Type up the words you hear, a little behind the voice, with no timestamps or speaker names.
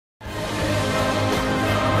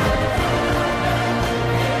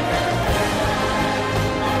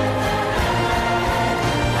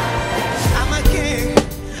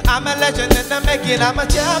legend in the making. I'm a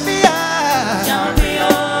champion.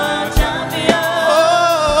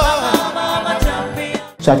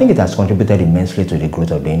 So I think it has contributed immensely to the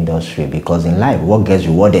growth of the industry, because in life, what gets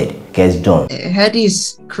rewarded gets done.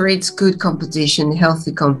 Headies creates good competition,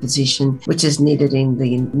 healthy competition, which is needed in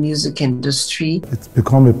the music industry. It's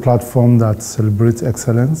become a platform that celebrates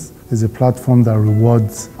excellence. It's a platform that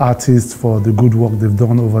rewards artists for the good work they've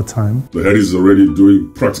done over time. The Headies is already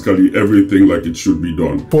doing practically everything like it should be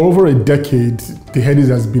done. For over a decade, the Headies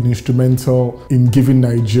has been instrumental in giving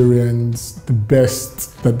Nigerians the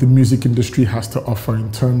best that the music industry has to offer in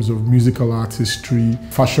terms of musical artistry,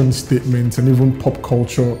 fashion statements, and even pop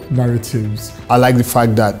culture narratives. I like the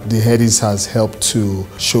fact that the Headies has helped to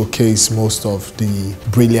showcase most of the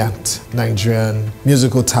brilliant Nigerian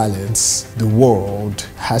musical talents the world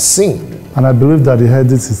has seen. And I believe that the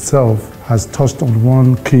Headies itself has touched on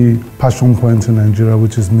one key passion point in Nigeria,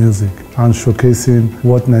 which is music, and showcasing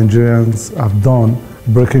what Nigerians have done,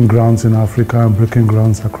 breaking grounds in Africa and breaking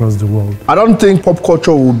grounds across the world. I don't think pop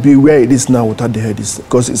culture will be where it is now without the Headies,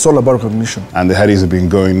 because it's all about recognition. And the Headies have been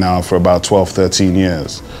going now for about 12, 13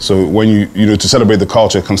 years. So when you know, to celebrate the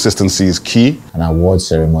culture, consistency is key. An award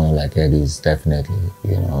ceremony like Headies definitely,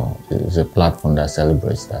 you know, is a platform that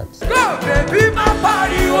celebrates that. Go, baby, my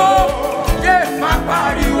party, oh, yeah, my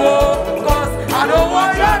party, oh, 'cause I don't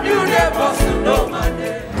want your new neighbors to know my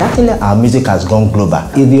name. Certainly our music has gone global.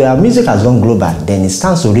 If our music has gone global, then it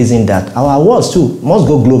stands to reason that our awards too must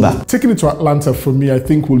go global. Taking it to Atlanta, for me, I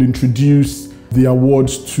think will introduce the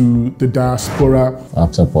awards to the diaspora.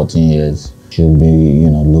 After 14 years, she'll be, you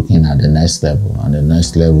know, looking at the next level, and the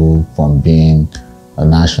next level from being a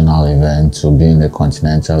national event to being a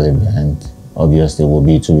continental event. Obviously, will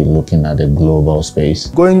be to be looking at the global space.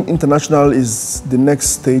 Going international is the next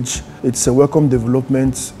stage. It's a welcome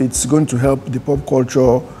development. It's going to help the pop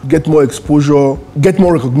culture get more exposure, get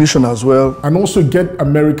more recognition as well. And also get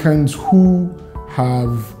Americans who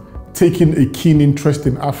have taken a keen interest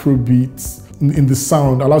in Afrobeats, in the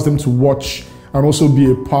sound, allows them to watch and also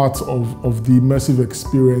be a part of the immersive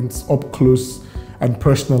experience up close and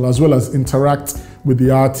personal, as well as interact with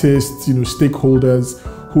the artists, you know, stakeholders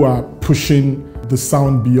who are pushing the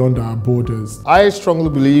sound beyond our borders. I strongly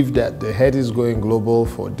believe that the Headies going global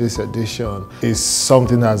for this edition is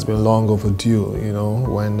something that's been long overdue. You know,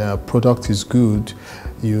 when a product is good,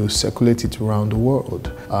 you circulate it around the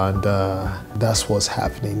world, and that's what's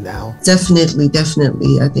happening now. Definitely,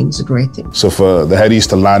 I think it's a great thing. So for the Headies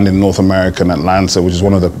to land in North America and Atlanta, which is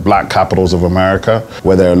one of the black capitals of America,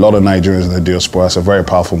 where there are a lot of Nigerians in the diaspora, it's a very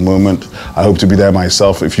powerful moment. I hope to be there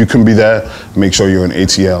myself. If you can be there, make sure you're in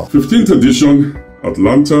ATL. 15th edition,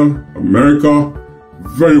 Atlanta, America.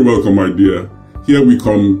 Very welcome idea. Here we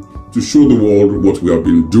come to show the world what we have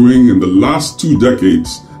been doing in the last 2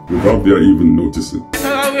 decades without their even noticing.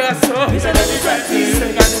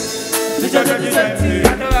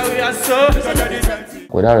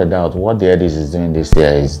 Without a doubt, what the Headies is doing this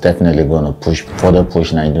year is definitely going to further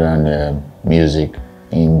push Nigerian music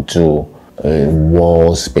into a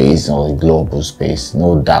world space or a global space,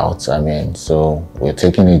 no doubt. I mean, so we're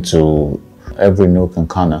taking it to every nook and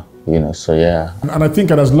corner, you know, so yeah. And I think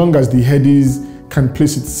that as long as the Headies can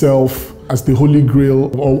place itself as the holy grail,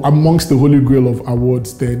 or amongst the holy grail of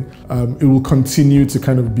awards, then it will continue to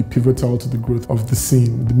kind of be pivotal to the growth of the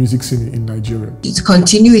scene, the music scene in Nigeria. It's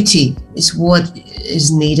continuity is what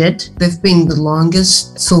is needed. They've been the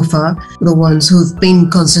longest so far, the ones who've been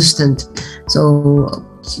consistent. So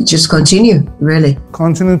just continue, really.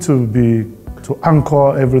 Continue to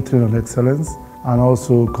anchor everything on excellence, and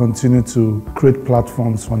also continue to create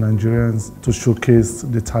platforms for Nigerians to showcase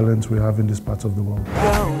the talent we have in this part of the world.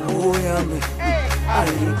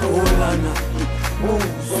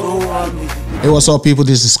 Hey, what's up, people?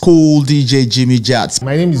 This is Cool DJ Jimmy Jats.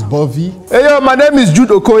 My name is Bobby. Hey, yo, my name is Jude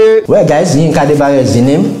Okoye. Well, guys, Yinka Adebayo is the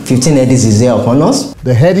name. 15 Headies is here upon us.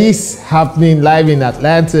 The Headies happening live in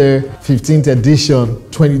Atlanta, 15th edition,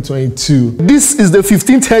 2022. This is the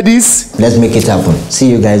 15th Headies. Let's make it happen.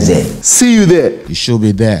 See you guys there. See you there. You should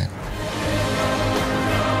be there.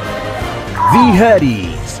 The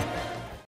Headies.